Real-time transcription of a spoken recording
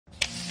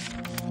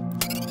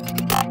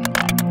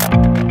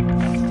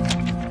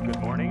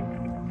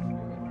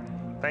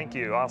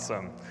Thank you,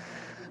 awesome.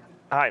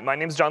 Hi, my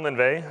name is John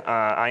Lindvay.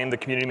 I am the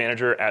community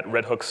manager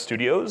at Hook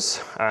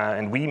Studios,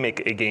 and we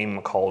make a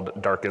game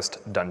called Darkest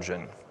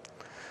Dungeon.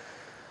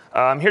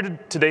 I'm here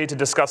today to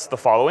discuss the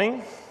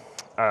following.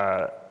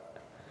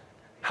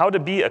 How to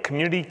be a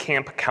community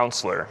camp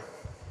counselor,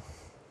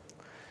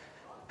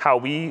 how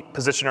we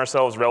position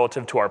ourselves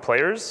relative to our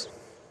players,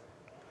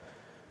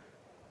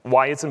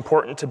 why it's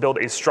important to build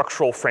a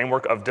structural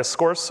framework of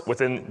discourse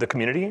within the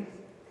community,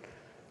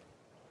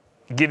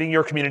 giving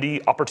your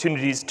community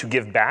opportunities to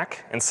give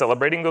back and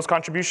celebrating those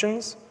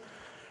contributions,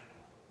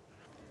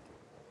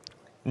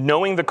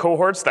 knowing the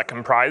cohorts that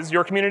comprise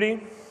your community,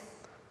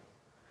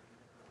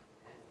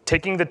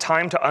 taking the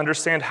time to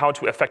understand how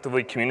to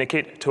effectively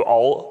communicate to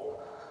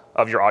all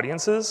of your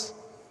audiences,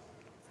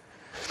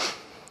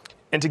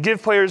 and to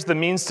give players the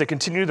means to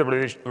continue the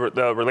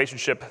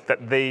relationship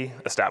that they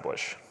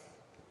establish.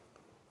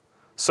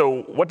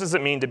 So what does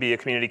it mean to be a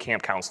community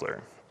camp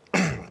counselor?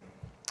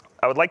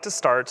 I would like to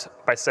start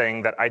by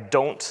saying that I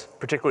don't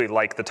particularly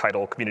like the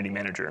title community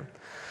manager.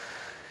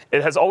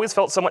 It has always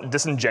felt somewhat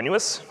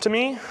disingenuous to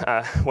me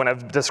when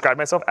I've described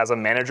myself as a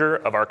manager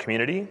of our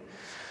community.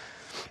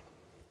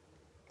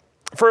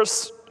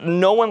 First,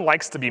 no one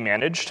likes to be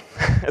managed,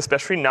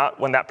 especially not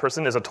when that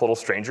person is a total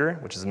stranger,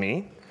 which is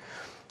me.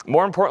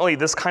 More importantly,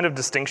 this kind of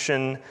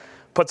distinction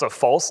puts a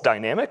false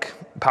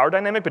power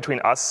dynamic between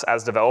us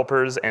as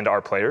developers and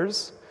our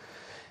players.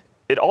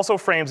 It also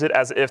frames it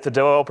as if the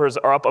developers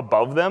are up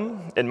above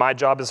them, and my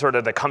job is sort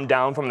of to come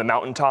down from the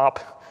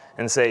mountaintop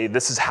and say,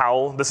 this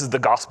is the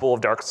gospel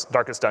of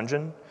Darkest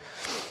Dungeon.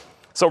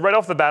 So right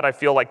off the bat, I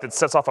feel like that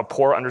sets off a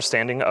poor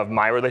understanding of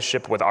my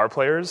relationship with our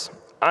players.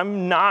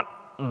 I'm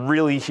not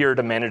really here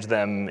to manage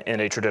them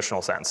in a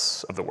traditional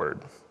sense of the word.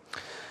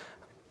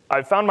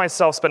 I've found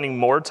myself spending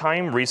more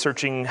time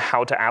researching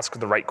how to ask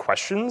the right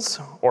questions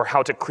or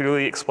how to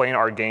clearly explain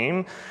our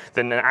game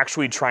than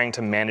actually trying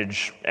to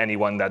manage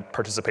anyone that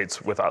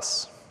participates with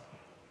us.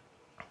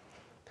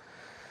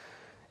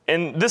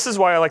 And this is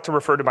why I like to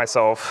refer to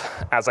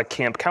myself as a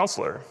camp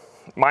counselor.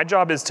 My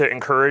job is to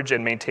encourage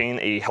and maintain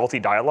a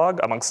healthy dialogue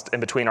amongst and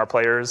between our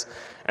players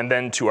and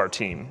then to our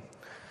team.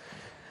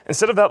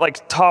 Instead of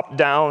that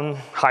top-down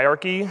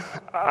hierarchy,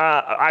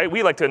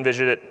 we like to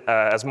envision it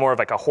as more of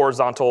like a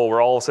horizontal,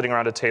 we're all sitting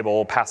around a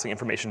table passing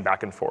information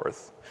back and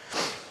forth.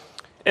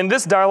 And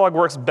this dialogue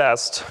works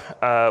best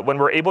when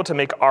we're able to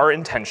make our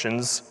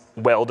intentions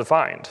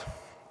well-defined.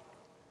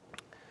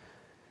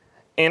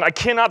 And I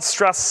cannot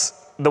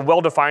stress the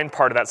well-defined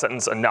part of that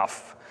sentence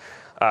enough.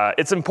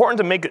 It's an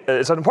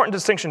important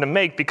distinction to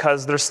make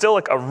because there's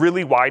still a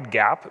really wide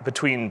gap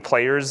between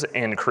players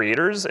and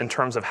creators in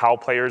terms of how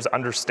players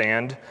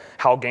understand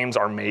how games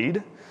are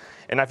made.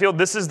 And I feel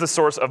this is the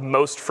source of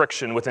most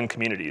friction within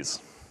communities.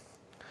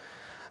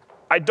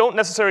 I don't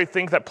necessarily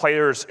think that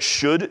players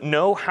should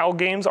know how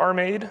games are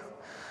made,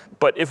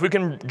 but if we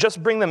can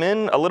just bring them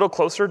in a little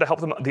closer to help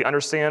them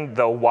understand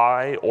the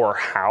why or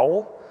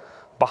how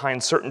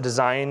behind certain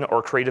design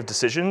or creative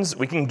decisions,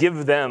 we can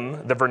give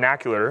them the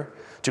vernacular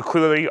to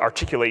clearly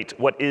articulate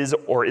what is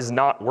or is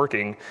not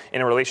working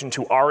in relation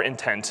to our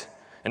intent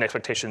and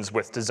expectations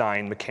with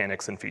design,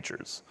 mechanics, and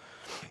features.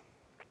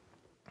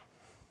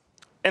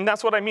 And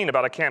that's what I mean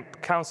about a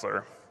camp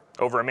counselor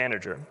over a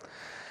manager.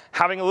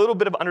 Having a little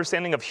bit of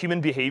understanding of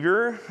human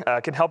behavior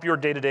can help your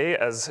day-to-day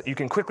as you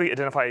can quickly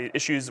identify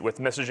issues with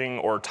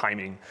messaging or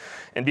timing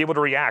and be able to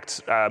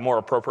react more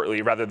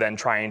appropriately rather than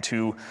trying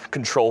to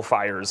control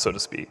fires, so to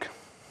speak.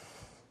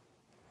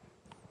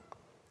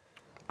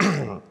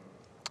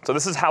 So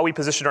this is how we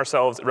position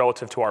ourselves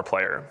relative to our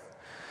player.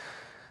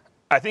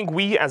 I think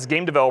we as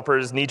game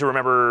developers need to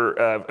remember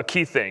a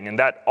key thing, and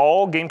that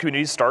all game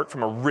communities start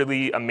from a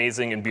really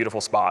amazing and beautiful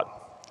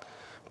spot.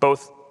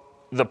 Both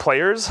the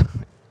players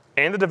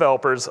and the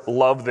developers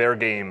love their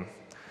game.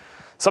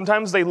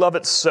 Sometimes they love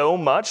it so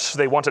much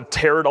they want to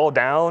tear it all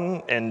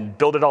down and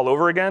build it all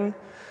over again.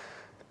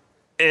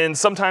 And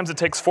sometimes it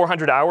takes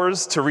 400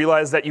 hours to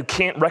realize that you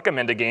can't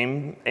recommend a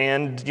game,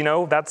 and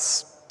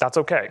that's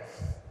okay.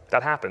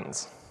 That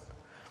happens.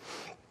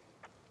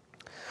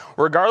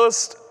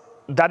 Regardless,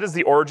 that is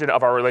the origin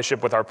of our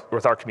relationship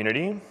with our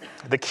community.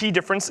 The key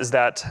difference is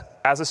that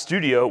as a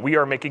studio, we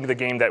are making the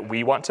game that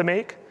we want to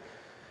make,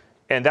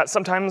 and that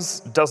sometimes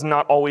does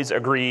not always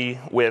agree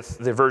with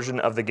the version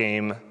of the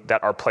game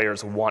that our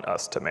players want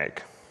us to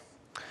make.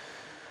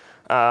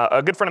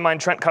 A good friend of mine,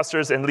 Trent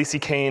Custers and Lacey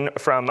Kane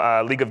from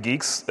League of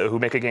Geeks, who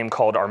make a game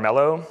called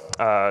Armello,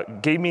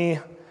 gave me,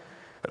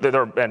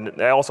 and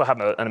they also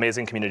have an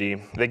amazing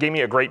community, they gave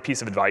me a great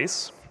piece of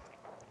advice.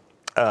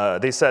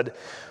 They said,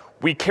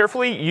 we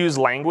carefully use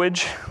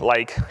language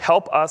like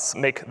help us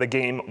make the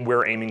game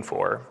we're aiming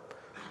for,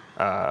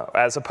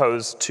 as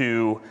opposed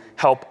to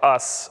help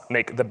us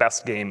make the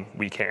best game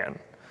we can.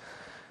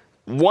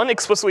 One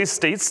explicitly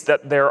states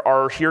that they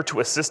are here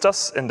to assist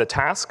us in the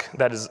task,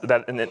 and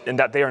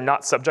that they are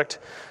not subject,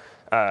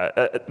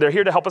 they're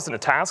here to help us in a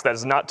task that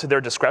is not to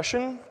their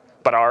discretion,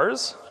 but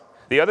ours.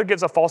 The other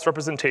gives a false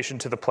representation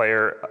to the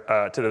player,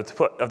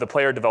 of the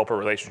player-developer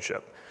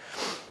relationship.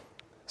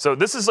 So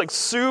this is like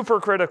super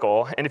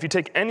critical, and if you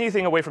take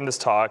anything away from this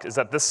talk, is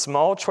that this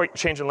small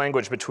change in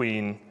language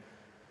between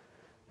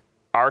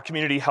our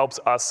community helps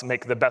us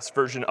make the best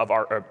version of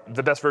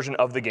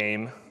the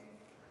game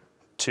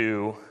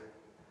to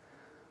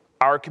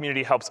our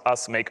community helps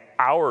us make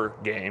our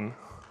game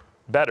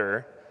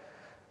better.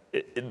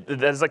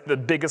 That is like the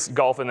biggest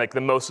gulf and like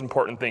the most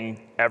important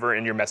thing ever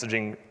in your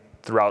messaging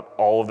throughout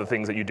all of the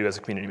things that you do as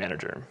a community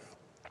manager.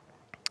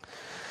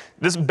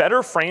 This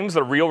better frames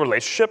the real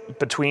relationship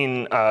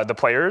between the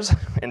players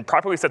and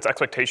properly sets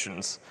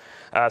expectations,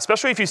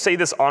 especially if you say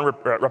this on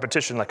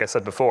repetition, like I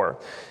said before.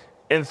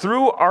 And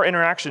through our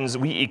interactions,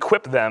 we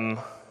equip them,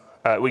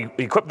 we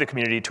equip the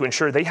community to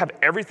ensure they have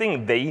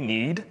everything they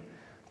need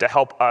to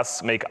help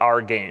us make our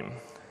game.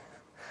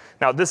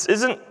 Now, this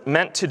isn't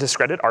meant to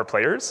discredit our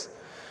players.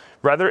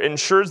 Rather, it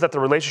ensures that the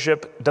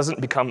relationship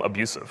doesn't become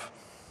abusive.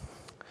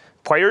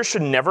 Players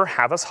should never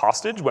have us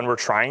hostage when we're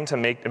trying to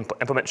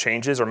implement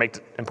changes or make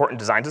important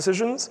design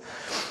decisions,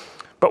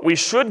 but we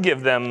should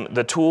give them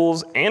the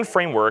tools and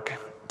framework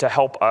to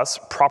help us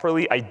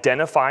properly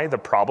identify the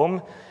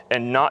problem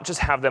and not just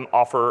have them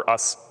offer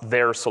us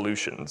their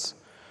solutions.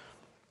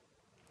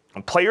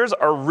 Players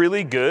are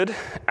really good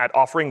at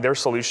offering their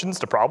solutions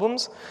to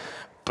problems,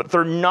 but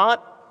they're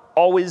not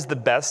always the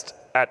best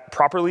at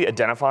properly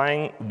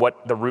identifying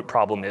what the root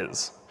problem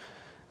is.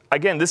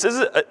 Again, this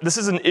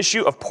is an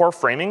issue of poor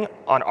framing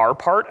on our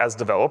part as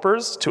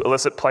developers to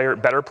elicit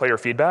better player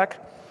feedback,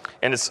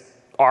 and it's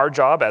our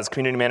job as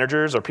community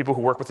managers or people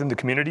who work within the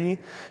community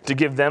to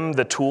give them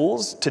the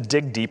tools to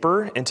dig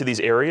deeper into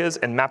these areas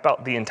and map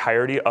out the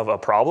entirety of a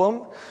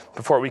problem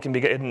before we can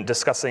begin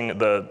discussing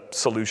the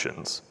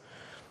solutions.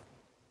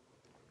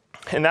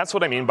 And that's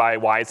what I mean by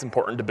why it's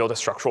important to build a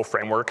structural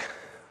framework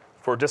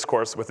for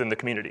discourse within the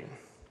community.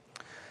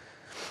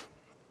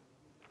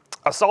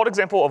 A solid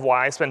example of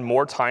why I spend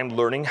more time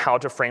learning how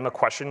to frame a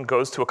question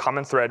goes to a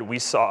common thread we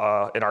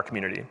saw in our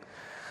community.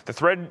 The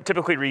thread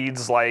typically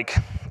reads like,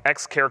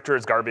 X character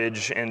is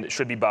garbage and it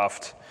should be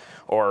buffed,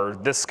 or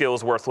this skill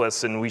is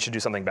worthless and we should do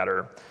something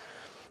better.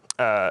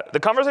 The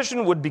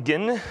conversation would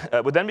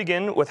then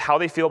begin with how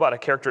they feel about a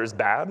character is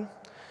bad.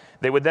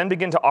 They would then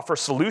begin to offer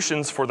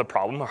solutions for the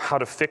problem, or how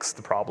to fix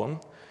the problem.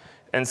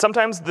 And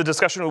sometimes the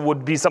discussion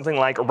would be something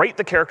like, rate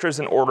the characters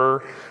in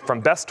order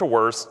from best to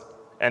worst,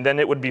 and then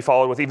it would be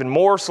followed with even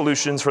more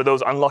solutions for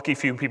those unlucky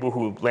few people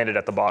who landed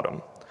at the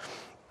bottom.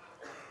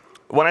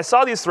 When I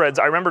saw these threads,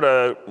 I remembered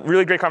a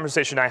really great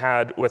conversation I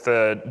had with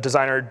a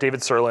designer,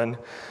 David Serlin.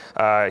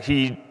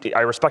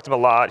 I respect him a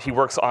lot. He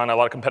works on a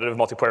lot of competitive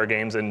multiplayer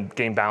games and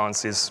game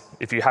balance.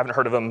 If you haven't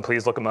heard of him,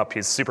 please look him up.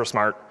 He's super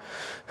smart.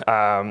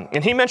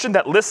 And he mentioned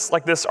that lists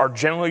like this are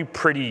generally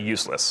pretty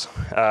useless,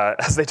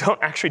 as they don't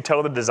actually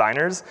tell the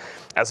designers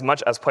as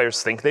much as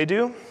players think they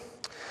do.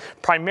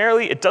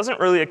 Primarily, it doesn't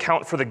really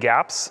account for the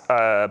gaps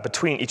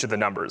between each of the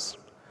numbers.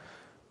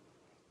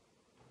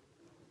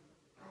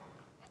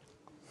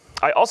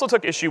 I also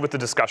took issue with the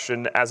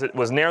discussion as it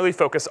was narrowly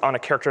focused on a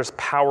character's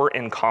power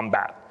in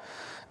combat,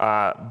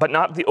 but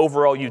not the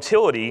overall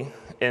utility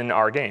in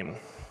our game.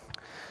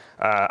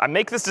 I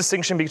make this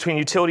distinction between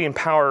utility and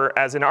power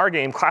as in our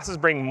game, classes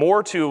bring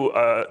more to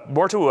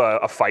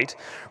a fight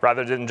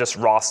rather than just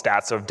raw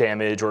stats of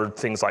damage or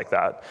things like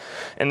that.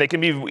 And they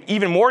can be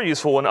even more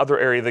useful in other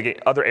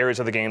areas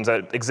of the games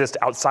that exist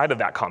outside of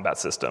that combat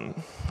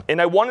system. And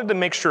I wanted to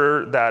make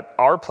sure that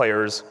our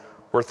players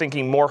were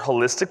thinking more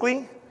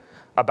holistically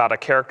about a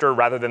character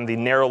rather than the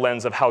narrow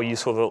lens of how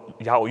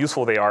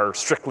useful they are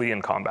strictly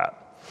in combat.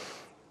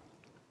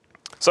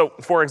 So,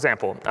 for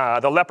example,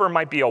 the leper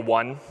might be a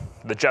 1,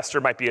 the jester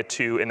might be a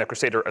 2, and the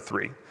crusader a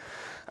 3.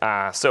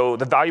 So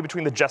the value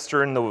between the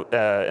jester and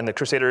the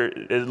crusader,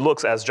 it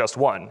looks as just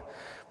 1.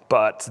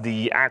 But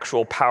the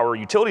actual power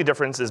utility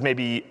difference is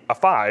maybe a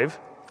 5.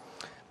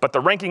 But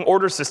the ranking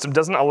order system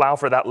doesn't allow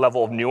for that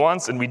level of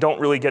nuance, and we don't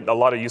really get a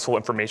lot of useful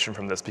information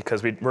from this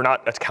because we're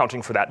not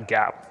accounting for that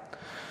gap.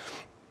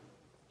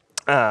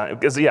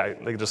 Because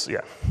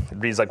it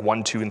reads like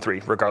 1, 2, and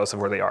 3, regardless of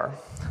where they are.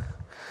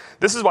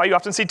 This is why you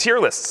often see tier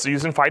lists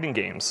used in fighting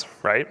games,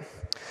 right?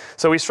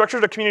 So we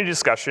structured a community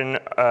discussion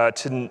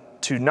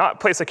to not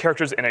place the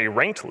characters in a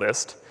ranked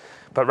list,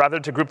 but rather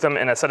to group them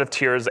in a set of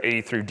tiers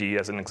A through D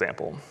as an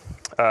example.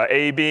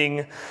 A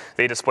being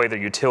they display their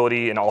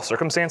utility in all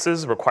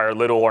circumstances, require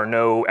little or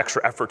no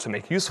extra effort to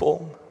make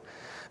useful.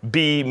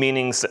 B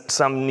meaning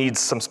some needs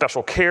some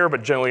special care,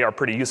 but generally are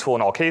pretty useful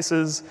in all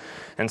cases.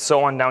 And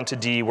so on down to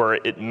D, where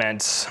it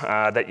meant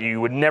that you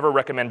would never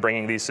recommend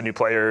bringing these to new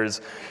players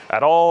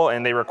at all,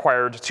 and they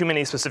required too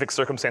many specific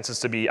circumstances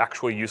to be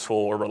actually useful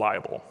or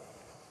reliable.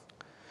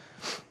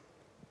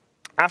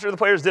 After the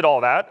players did all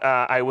that,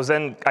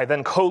 I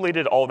then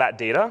collated all that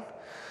data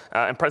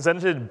and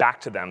presented it back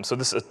to them. So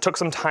this took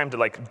some time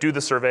to do the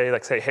survey,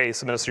 say, hey,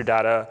 submit us your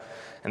data,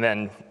 and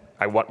then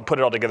I put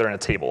it all together in a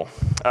table,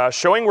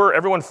 showing where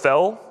everyone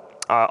fell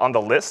on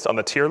the list, on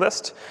the tier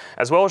list,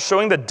 as well as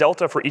showing the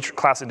delta for each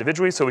class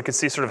individually so we could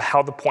see sort of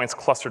how the points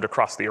clustered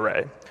across the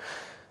array.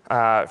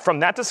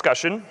 From that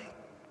discussion,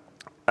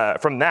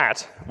 From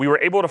that, we were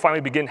able to finally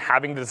begin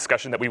having the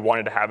discussion that we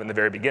wanted to have in the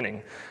very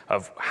beginning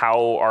of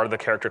how are the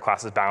character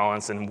classes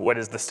balanced and what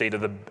is the state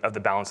of the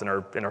balance in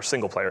our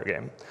single player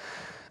game.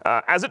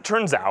 As it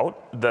turns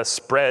out, the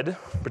spread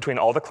between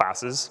all the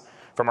classes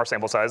from our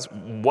sample size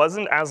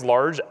wasn't as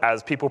large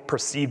as people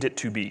perceived it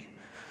to be.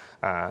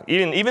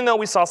 Even though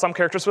we saw some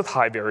characters with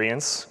high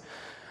variance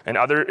and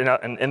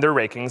in their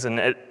rankings,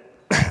 and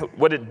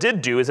what it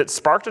did do is it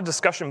sparked a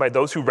discussion by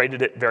those who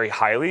rated it very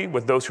highly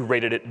with those who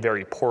rated it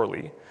very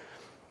poorly.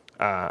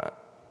 By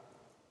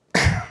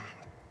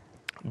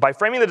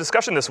framing the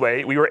discussion this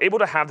way, we were able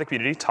to have the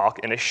community talk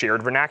in a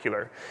shared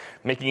vernacular,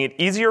 making it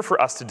easier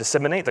for us to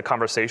disseminate the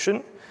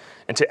conversation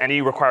into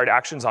any required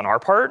actions on our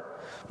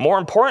part. More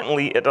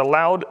importantly, it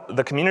allowed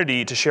the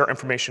community to share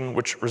information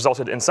which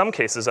resulted in some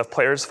cases of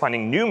players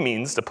finding new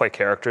means to play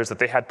characters that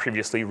they had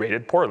previously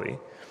rated poorly,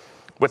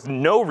 with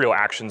no real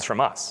actions from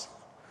us,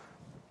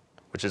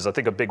 which is, I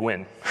think, a big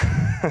win.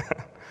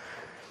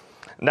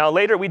 Now,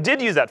 later, we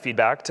did use that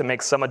feedback to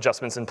make some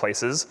adjustments in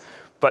places,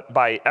 but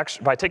by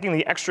taking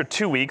the extra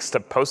 2 weeks to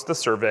post the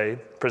survey,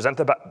 present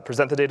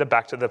the data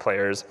back to the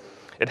players,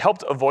 it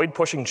helped avoid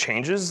pushing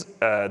changes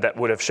that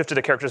would have shifted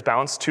a character's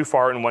balance too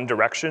far in one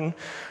direction,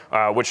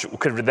 which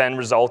could then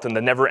result in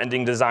the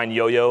never-ending design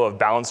yo-yo of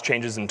balance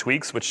changes and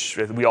tweaks, which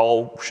we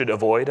all should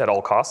avoid at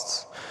all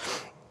costs.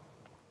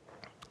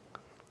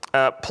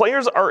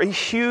 Players are a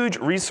huge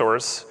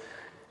resource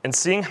in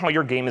seeing how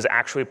your game is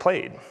actually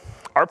played.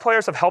 Our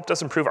players have helped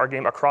us improve our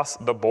game across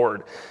the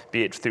board,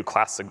 be it through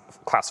class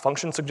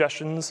function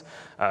suggestions,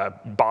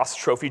 boss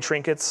trophy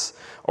trinkets,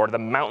 or the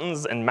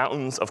mountains and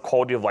mountains of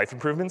quality of life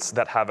improvements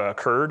that have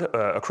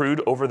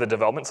accrued over the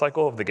development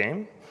cycle of the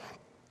game.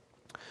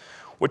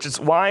 Which is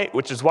why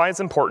it's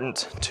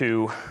important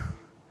to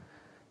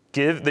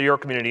give your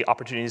community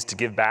opportunities to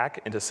give back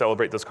and to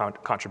celebrate those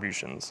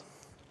contributions.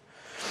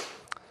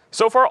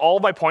 So far, all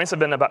of my points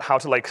have been about how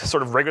to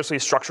sort of rigorously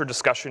structure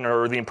discussion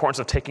or the importance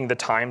of taking the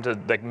time to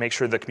make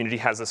sure the community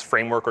has this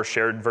framework or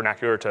shared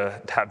vernacular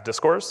to have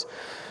discourse.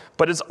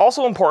 But it's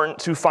also important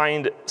to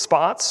find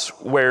spots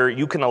where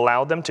you can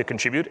allow them to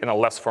contribute in a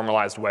less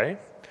formalized way.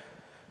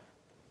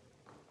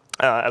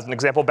 As an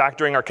example, back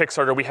during our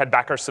Kickstarter, we had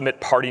backers submit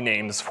party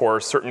names for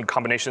certain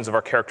combinations of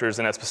our characters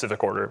in a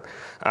specific order.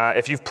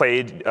 If you've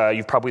played,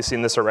 you've probably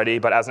seen this already,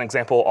 but as an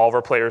example, all of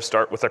our players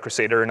start with a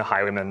Crusader and a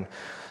Highwayman.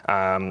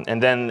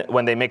 And then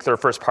when they make their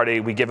first party,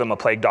 we give them a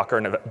Plague Doctor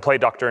and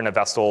a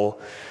Vestal.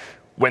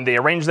 When they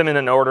arrange them in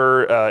an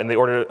order, in the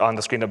order on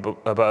the screen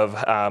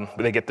above,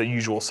 they get the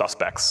usual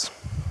suspects.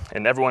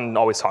 And everyone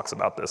always talks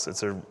about this.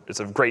 It's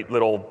a great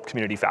little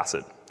community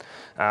facet.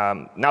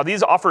 Now,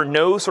 these offer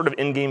no sort of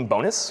in-game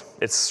bonus.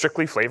 It's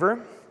strictly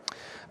flavor.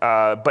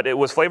 But it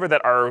was flavor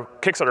that our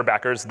Kickstarter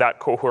backers, that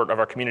cohort of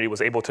our community,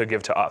 was able to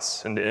give to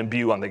us and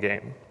imbue on the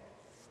game.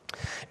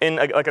 And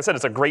like I said,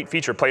 it's a great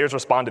feature. Players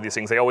respond to these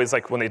things. They always,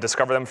 when they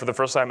discover them for the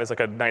first time, it's like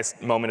a nice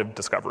moment of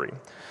discovery.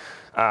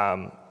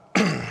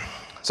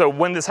 So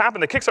when this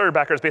happened, the Kickstarter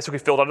backers basically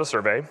filled out a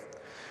survey.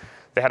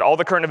 They had all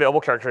the current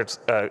available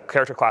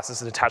character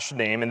classes attached to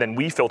name, and then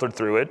we filtered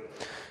through it.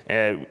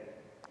 And,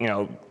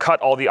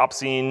 cut all the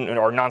obscene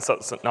or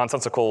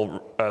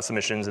nonsensical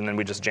submissions, and then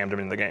we just jammed them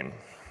in the game.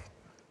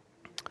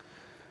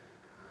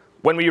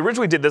 When we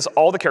originally did this,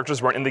 all the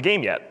characters weren't in the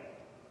game yet.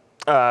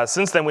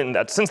 Since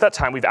that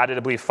time, we've added,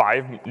 I believe,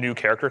 5 new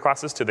character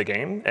classes to the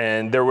game,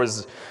 and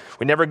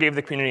we never gave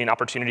the community an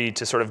opportunity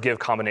to sort of give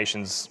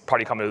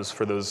party combos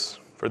for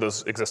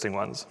those existing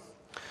ones.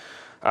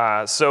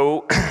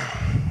 So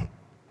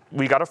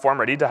we got a form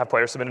ready to have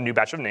players submit a new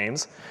batch of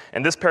names,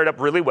 and this paired up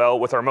really well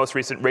with our most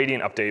recent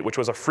Radiant update, which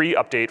was a free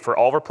update for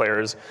all of our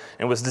players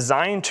and was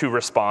designed to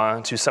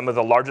respond to some of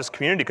the largest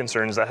community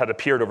concerns that had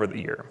appeared over the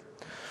year.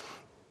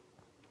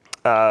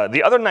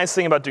 The other nice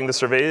thing about doing the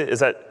survey is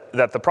that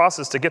the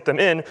process to get them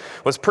in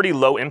was pretty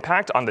low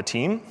impact on the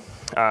team.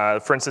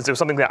 For instance, it was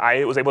something that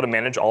I was able to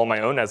manage all on my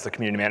own as the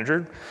community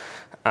manager,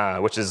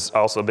 which is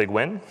also a big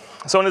win.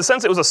 So in a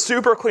sense, it was a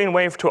super clean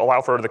way to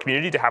allow for the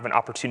community to have an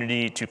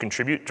opportunity to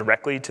contribute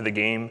directly to the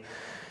game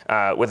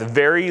with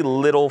very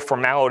little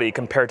formality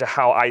compared to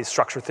how I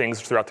structure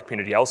things throughout the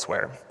community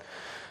elsewhere.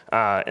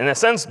 In a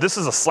sense, this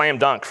is a slam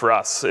dunk for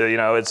us.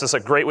 It's just a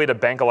great way to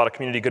bank a lot of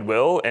community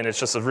goodwill, and it's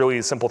just a really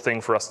simple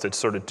thing for us to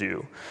sort of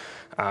do.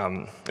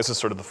 This is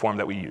sort of the form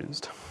that we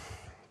used.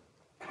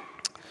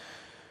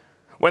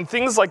 When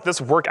things like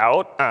this work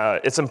out,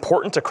 it's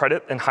important to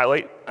credit and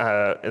highlight,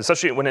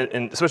 especially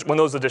when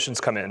those additions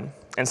come in.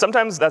 And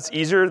sometimes that's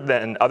easier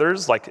than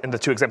others, like in the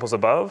 2 examples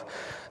above.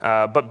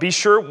 But be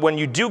sure when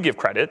you do give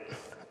credit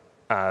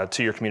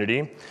to your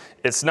community,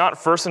 it's not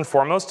first and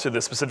foremost to the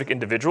specific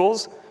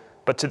individuals,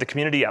 but to the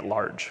community at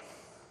large.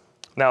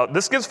 Now,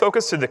 this gives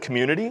focus to the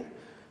community,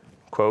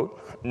 quote,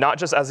 not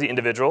just as the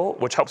individual,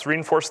 which helps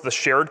reinforce the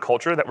shared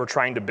culture that we're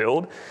trying to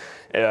build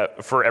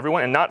for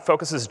everyone, and not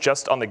focuses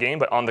just on the game,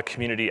 but on the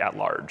community at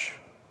large.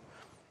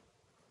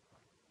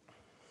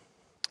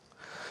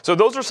 So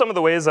those are some of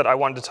the ways that I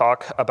wanted to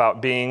talk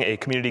about being a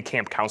community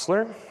camp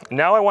counselor.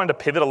 Now I wanted to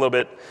pivot a little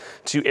bit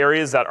to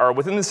areas that are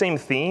within the same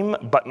theme,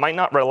 but might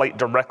not relate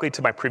directly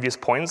to my previous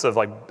points of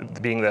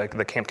like being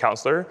the camp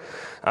counselor.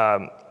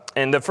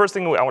 And the first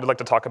thing I would like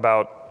to talk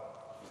about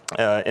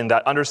in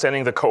that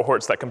understanding the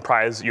cohorts that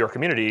comprise your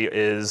community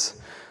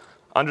is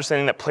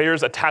understanding that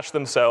players attach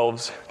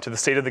themselves to the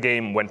state of the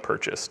game when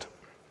purchased.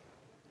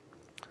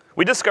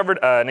 We discovered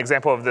an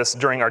example of this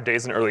during our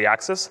days in early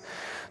access.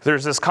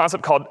 There's this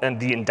concept called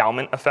the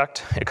endowment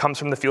effect. It comes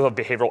from the field of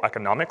behavioral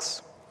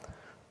economics.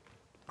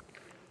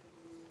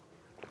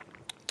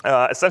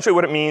 Essentially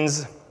what it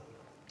means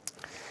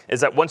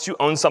is that once you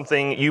own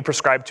something, you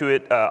prescribe to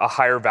it a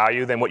higher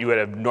value than what you would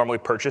have normally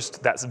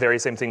purchased that very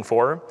same thing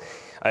for,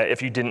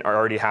 if you didn't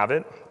already have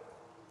it.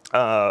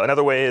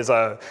 Another way is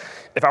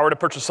if I were to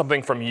purchase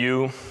something from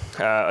you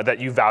that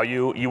you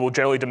value, you will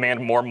generally demand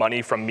more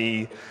money from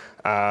me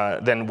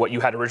than what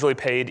you had originally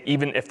paid,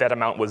 even if that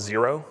amount was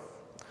 0.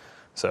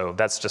 So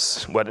that's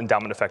just what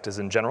endowment effect is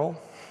in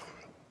general.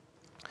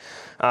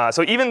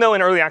 So even though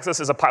in early access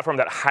is a platform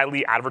that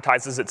highly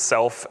advertises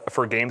itself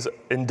for games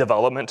in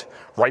development,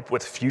 ripe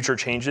with future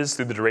changes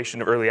through the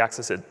duration of early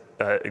access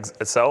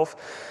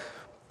itself,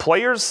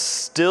 players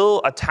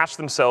still attach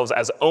themselves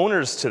as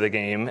owners to the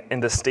game in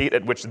the state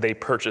at which they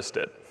purchased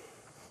it.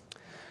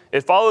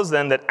 It follows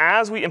then that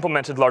as we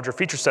implemented larger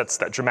feature sets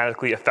that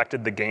dramatically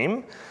affected the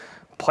game,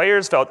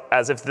 players felt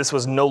as if this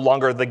was no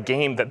longer the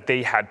game that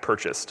they had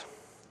purchased.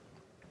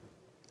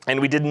 And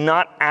we did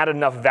not add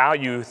enough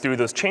value through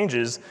those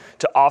changes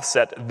to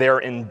offset their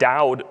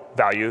endowed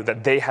value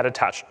that they had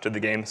attached to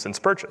the game since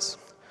purchase.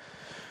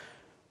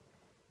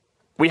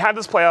 We had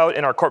this play out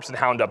in our Corpse and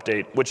Hound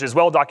update, which is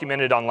well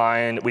documented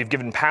online. We've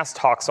given past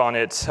talks on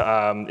it,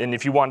 and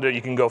if you want to,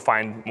 you can go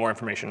find more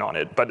information on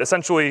it. But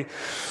essentially,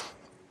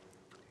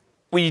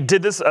 we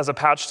did this as a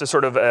patch to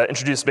sort of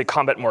introduce make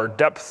combat more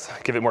depth,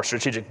 give it more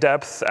strategic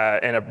depth,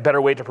 and a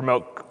better way to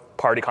promote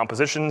party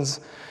compositions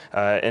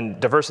and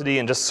diversity,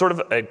 and just sort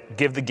of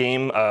give the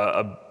game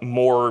a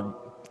more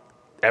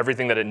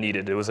everything that it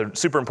needed. It was a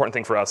super important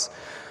thing for us.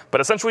 But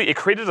essentially, it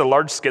created a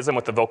large schism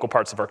with the vocal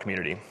parts of our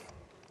community.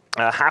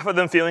 Half of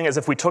them feeling as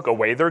if we took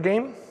away their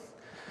game,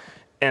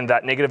 and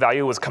that negative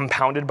value was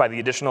compounded by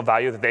the additional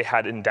value that they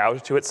had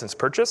endowed to it since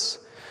purchase.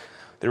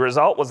 The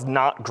result was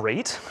not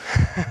great,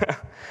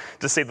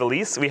 to say the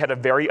least. We had a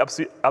very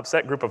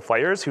upset group of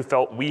players who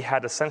felt we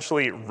had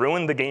essentially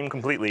ruined the game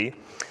completely,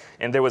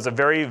 and there was a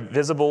very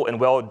visible and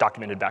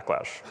well-documented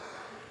backlash.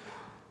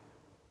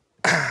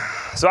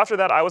 So after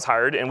that, I was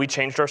hired, and we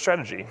changed our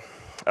strategy.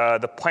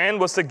 The plan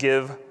was to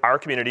give our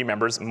community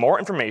members more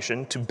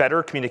information to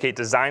better communicate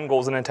design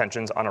goals and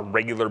intentions on a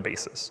regular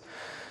basis.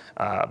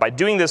 By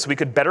doing this, we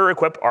could better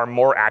equip our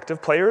more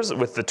active players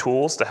with the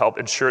tools to help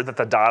ensure that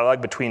the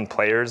dialogue between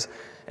players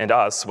and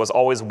us was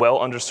always well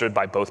understood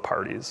by both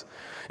parties.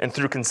 And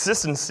through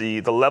consistency,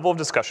 the level of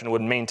discussion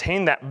would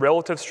maintain that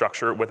relative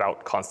structure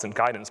without constant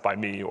guidance by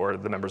me or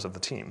the members of the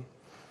team.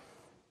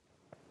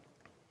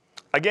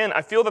 Again,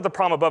 I feel that the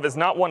problem above is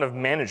not one of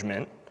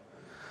management,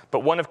 but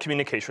one of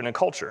communication and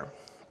culture.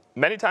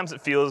 Many times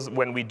it feels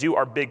when we do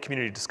our big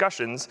community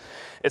discussions,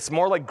 it's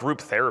more like group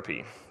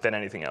therapy than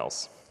anything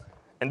else.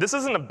 And this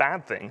isn't a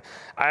bad thing.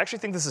 I actually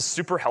think this is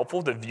super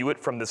helpful to view it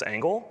from this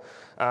angle.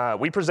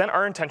 We present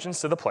our intentions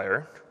to the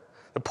player.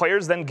 The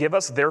players then give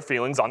us their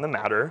feelings on the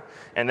matter.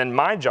 And then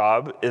my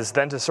job is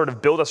then to sort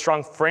of build a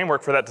strong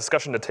framework for that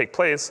discussion to take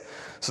place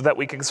so that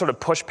we can sort of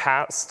push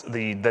past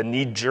the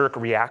knee-jerk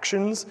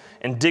reactions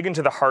and dig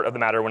into the heart of the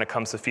matter when it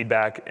comes to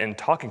feedback and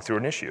talking through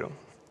an issue.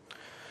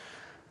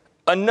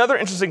 Another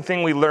interesting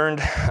thing we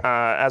learned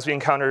as we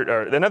encountered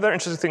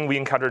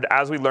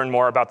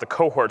more about the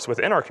cohorts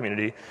within our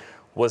community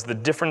was the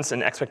difference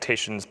in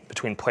expectations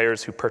between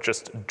players who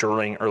purchased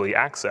during early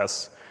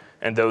access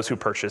and those who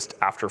purchased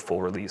after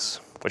full release.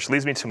 Which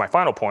leads me to my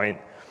final point.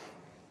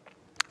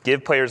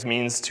 Give players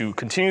means to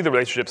continue the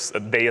relationships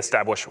that they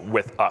establish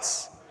with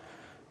us.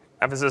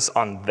 Emphasis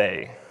on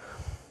they.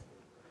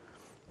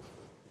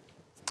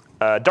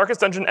 Darkest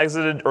Dungeon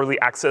exited early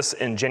access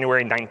in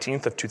January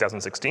 19th of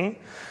 2016.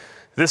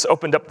 This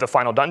opened up the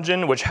final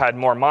dungeon, which had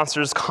more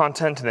monsters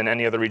content than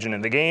any other region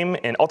in the game,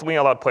 and ultimately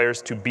allowed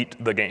players to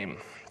beat the game.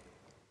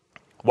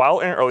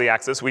 While in early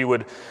access, we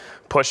would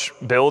push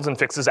builds and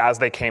fixes as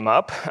they came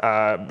up.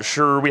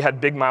 Sure, we had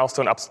big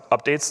milestone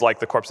updates like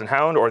the Corpse and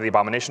Hound or the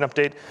Abomination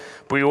update,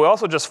 but we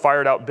also just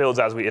fired out builds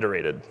as we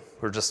iterated.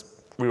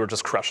 We were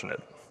just crushing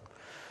it.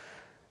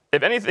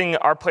 If anything,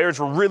 our players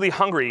were really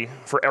hungry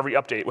for every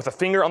update. With a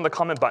finger on the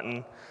comment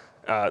button,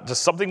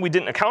 just something we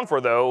didn't account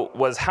for, though,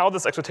 was how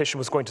this expectation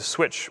was going to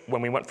switch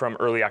when we went from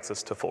early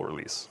access to full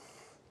release.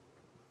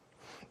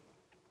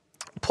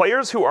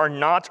 Players who are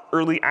not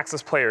early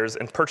access players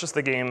and purchased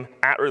the game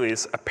at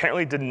release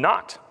apparently did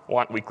not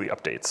want weekly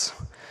updates.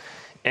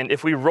 And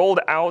if we rolled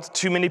out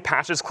too many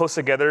patches close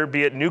together,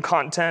 be it new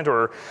content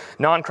or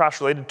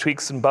non-crash related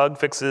tweaks and bug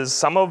fixes,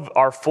 some of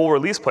our full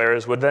release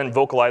players would then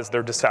vocalize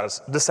their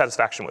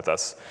dissatisfaction with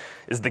us.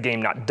 Is the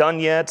game not done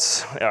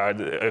yet?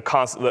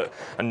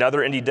 Another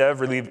indie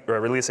dev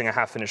releasing a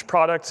half-finished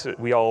product?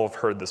 We all have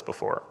heard this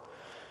before.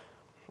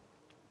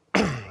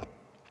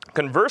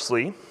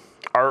 Conversely,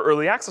 our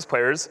early access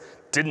players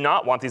did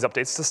not want these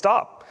updates to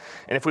stop.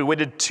 And if we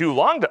waited too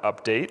long to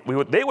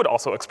update, they would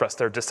also express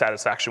their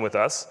dissatisfaction with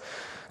us.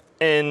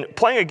 And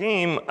playing a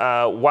game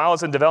while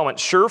it's in development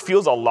sure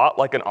feels a lot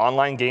like an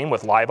online game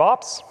with live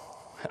ops.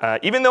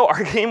 Even though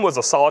our game was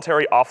a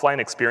solitary offline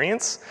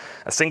experience,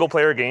 a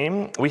single-player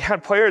game, we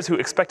had players who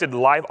expected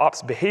live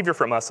ops behavior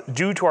from us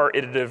due to our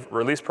iterative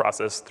release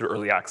process through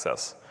early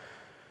access.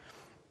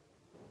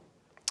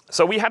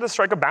 So we had to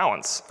strike a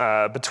balance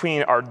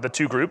between the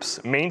two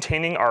groups,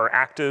 maintaining our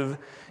active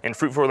and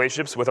fruitful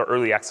relationships with our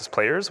early access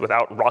players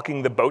without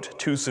rocking the boat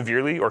too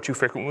severely or too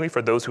frequently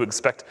for those who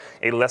expect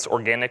a less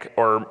organic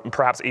or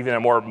perhaps even a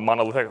more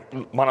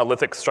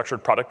monolithic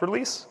structured product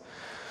release.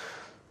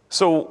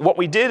 So what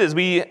we did is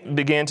we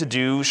began to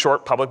do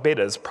short public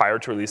betas prior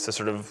to release to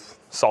sort of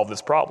solve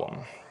this problem.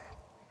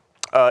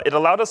 It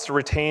allowed us to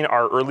retain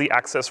our early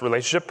access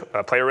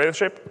player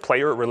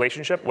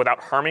relationship without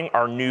harming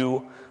our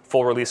new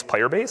full release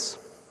player base.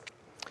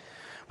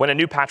 When a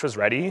new patch was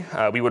ready,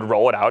 we would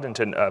roll it out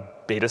into a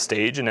beta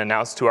stage and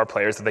announce to our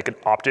players that they could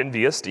opt in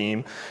via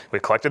Steam. We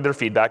collected their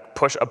feedback,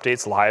 push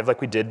updates live like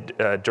we did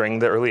during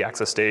the early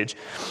access stage.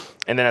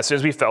 And then as soon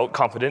as we felt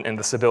confident in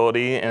the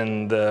stability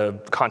and the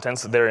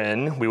contents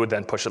therein, we would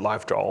then push it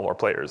live to all our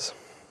players.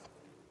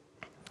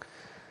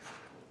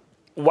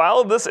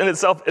 While this in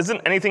itself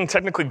isn't anything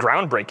technically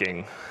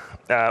groundbreaking,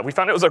 we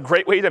found it was a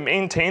great way to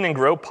maintain and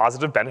grow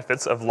positive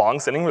benefits of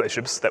long-standing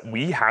relationships that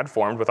we had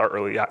formed with our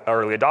early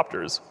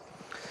adopters,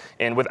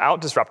 and without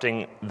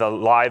disrupting the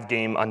live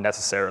game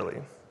unnecessarily.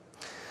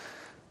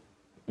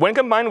 When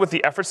combined with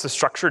the efforts to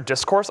structure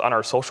discourse on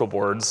our social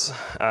boards,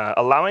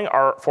 allowing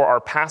for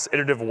our past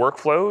iterative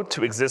workflow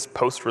to exist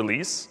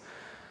post-release,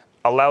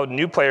 allowed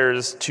new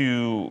players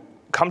to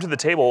come to the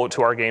table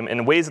to our game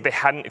in ways that they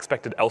hadn't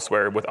expected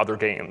elsewhere with other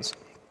games,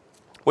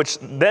 which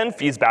then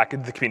feeds back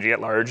into the community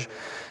at large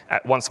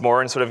once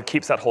more and sort of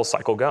keeps that whole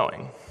cycle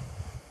going.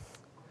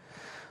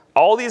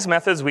 All these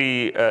methods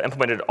we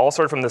implemented all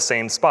started from the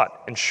same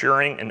spot,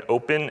 ensuring an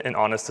open and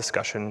honest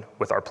discussion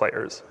with our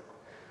players.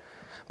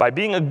 By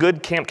being a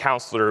good camp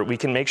counselor, we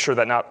can make sure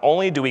that not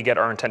only do we get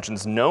our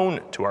intentions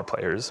known to our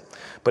players,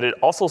 but it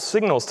also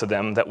signals to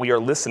them that we are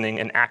listening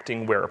and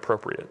acting where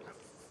appropriate.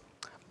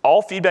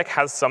 All feedback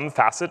has some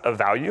facet of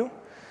value,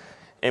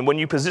 and when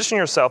you position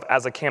yourself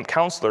as a camp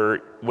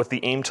counselor with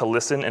the aim to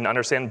listen and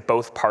understand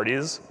both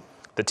parties,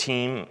 the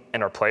team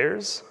and our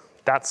players,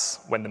 that's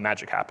when the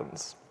magic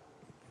happens.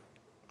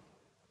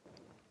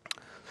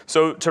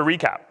 So to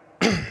recap,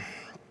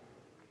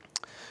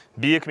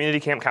 be a community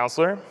camp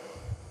counselor,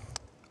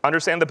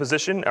 understand the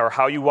position or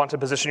how you want to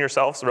position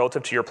yourselves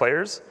relative to your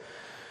players,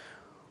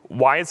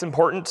 why it's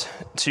important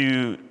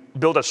to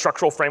build a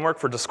structural framework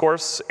for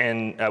discourse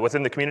and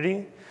within the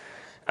community,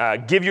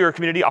 give your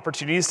community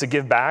opportunities to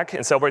give back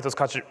and celebrate those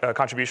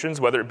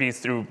contributions, whether it be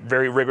through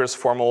very rigorous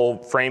formal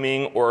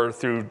framing or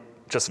through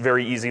just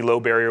very easy low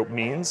barrier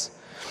means.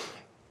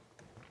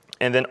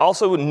 And then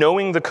also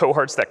knowing the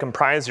cohorts that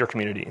comprise your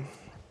community.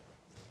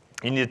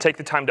 You need to take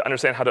the time to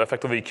understand how to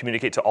effectively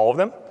communicate to all of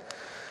them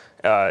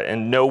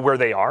and know where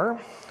they are.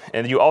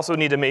 And you also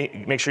need to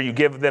make sure you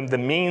give them the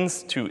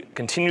means to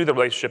continue the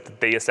relationship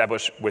that they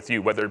establish with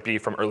you, whether it be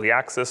from early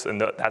access in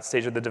that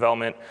stage of the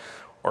development,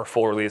 or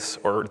full release,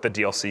 or the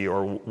DLC,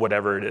 or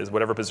whatever it is,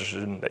 whatever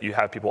position that you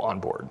have people on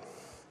board.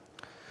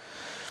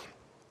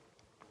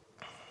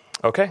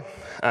 Okay,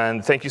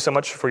 and thank you so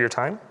much for your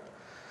time.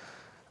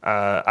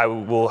 I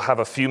will have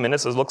a few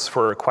minutes as looks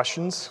for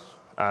questions.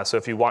 So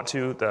if you want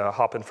to,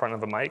 hop in front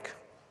of a mic,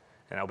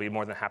 and I'll be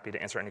more than happy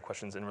to answer any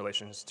questions in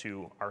relation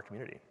to our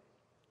community.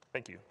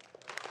 Thank you.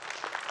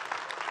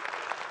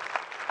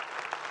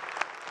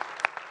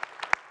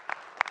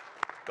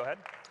 Go ahead.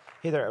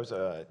 Hey there,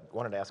 I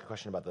wanted to ask a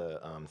question about the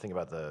thing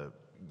about the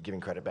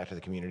giving credit back to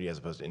the community as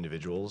opposed to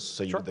individuals.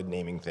 So you did the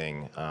naming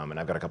thing, and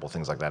I've got a couple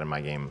things like that in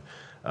my game.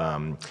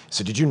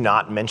 So did you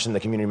not mention the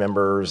community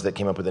members that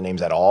came up with the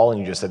names at all, and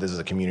you just said this is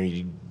a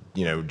community,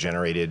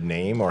 generated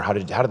name, or how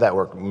did that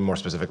work more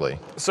specifically?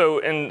 So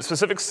in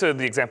specifics to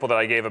the example that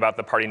I gave about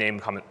the party name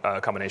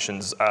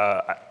combinations,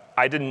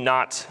 I did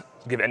not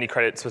give any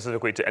credit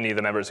specifically to any of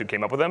the members who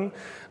came up with them.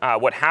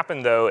 What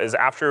happened though is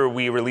after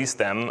we released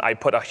them, I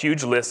put a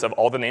huge list of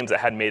all the names that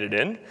had made it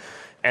in.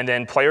 And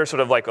then players sort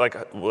of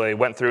they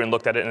went through and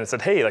looked at it and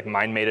said, hey,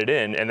 mine made it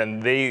in. And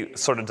then they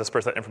sort of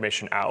dispersed that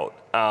information out.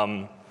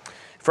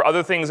 For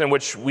other things in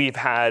which we've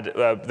had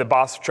the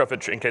boss trophy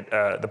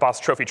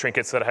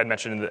trinkets that I had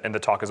mentioned in the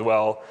talk as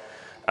well,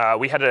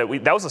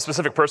 that was a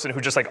specific person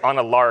who just on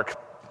a lark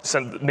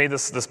made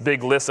this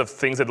big list of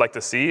things they'd like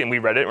to see, and we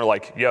read it and we're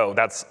like, yo,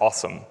 that's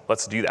awesome,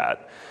 let's do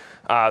that.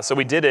 So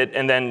we did it,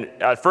 and then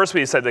at first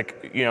we said that,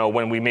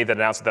 when we made that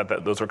announcement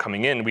that those were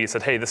coming in, we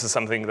said, hey, this is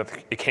something that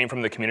it came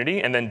from the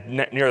community, and then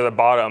near the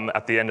bottom,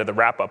 at the end of the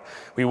wrap-up,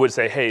 we would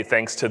say, hey,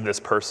 thanks to this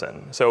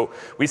person. So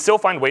we still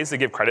find ways to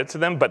give credit to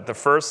them, but the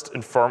first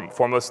and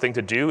foremost thing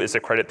to do is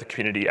to credit the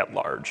community at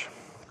large.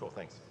 Cool,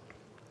 thanks.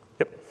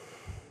 Yep.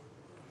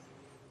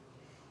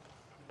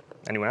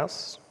 Anyone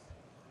else?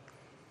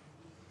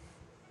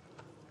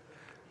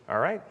 All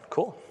right,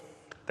 cool.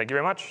 Thank you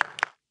very much.